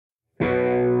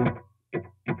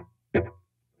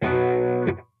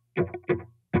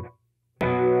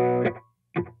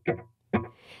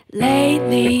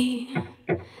Lately,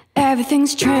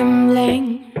 everything's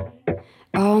trembling.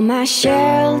 All my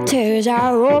shelters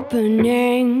are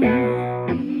opening.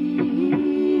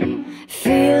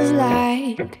 Feels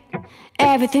like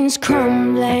everything's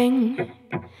crumbling.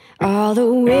 All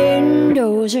the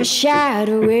windows are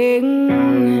shattering.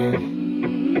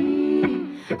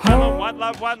 Come on, One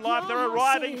Love, One Life. They're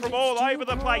arriving from all over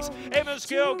the place. Emma's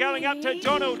Girl going up to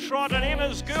Donald Trott, and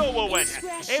Emma's Girl will win.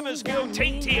 Emma's Girl,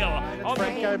 Team Teal.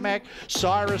 Franco Mac,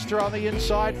 Cyrus through on the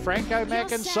inside. Franco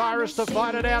Mac and Cyrus to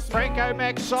fight it out. Franco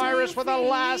Mac, Cyrus with a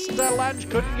last lunge.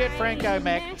 Couldn't get Franco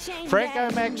Mac. Franco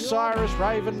Mac, Cyrus,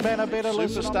 Raven Banner better.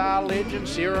 Superstar legend,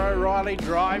 Sarah O'Reilly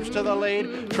drives to the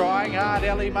lead. Trying hard,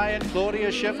 Ellie May and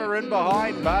Claudia Schiffer in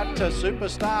behind. But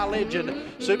Superstar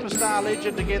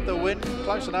Legend to get the win.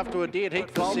 Close enough to a dead heat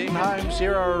for Bolton home.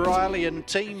 Sarah O'Reilly and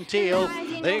Team Teal.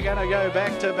 They're going to go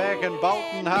back to back, and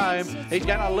Bolton home. He's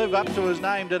going to live up to his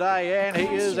name today, and he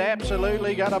is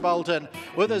absolutely going to Bolton.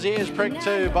 With his ears pricked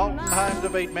too. Bolton home to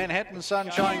beat Manhattan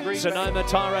Sunshine Green. Sonoma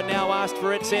Tyra now asked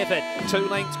for its effort. 2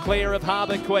 lengths clear of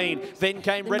Harbour Queen. Then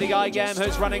came Ready Igam,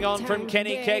 who's running on from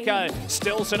Kenny Keko.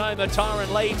 Still Sonoma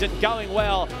Tyra leads and going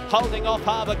well. Holding off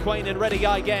Harbour Queen and Ready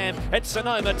Igam. It's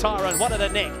Sonoma Tyra, one of the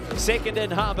neck. Second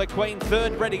in Harbour Queen.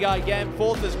 Third Ready Igam.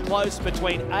 Fourth is close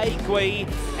between Aqui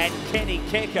and Kenny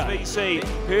Keko. BC,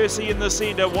 Percy in the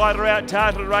centre, wider out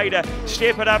Tartan Raider,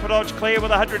 step it up at Odds Clear with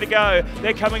 100 to go.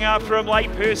 They're coming after him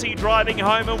late, Percy driving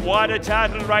home and wider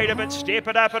Tartan Raider, but step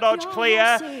it up at Odds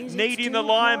Clear, needing the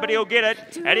line, but he'll get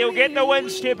it, and he'll get the win.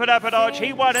 Step it up at Odds,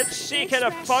 he won it. Second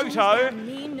a photo.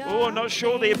 Oh, I'm not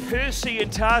sure there. Percy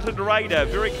and Tartan Raider,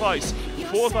 very close.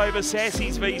 Fourth over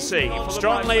Sassy's VC.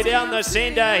 Strongly down the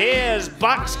centre, here's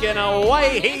Buckskin,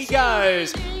 away he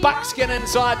goes. Buckskin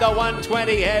inside the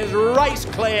 120 has raced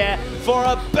clear for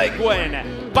a big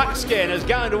win. Buckskin is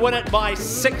going to win it by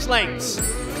 6 lengths.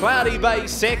 Cloudy Bay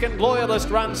second, Loyalist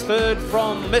runs third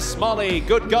from Miss Molly,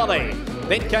 Good Golly.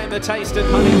 Then came the Tasted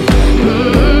Honey.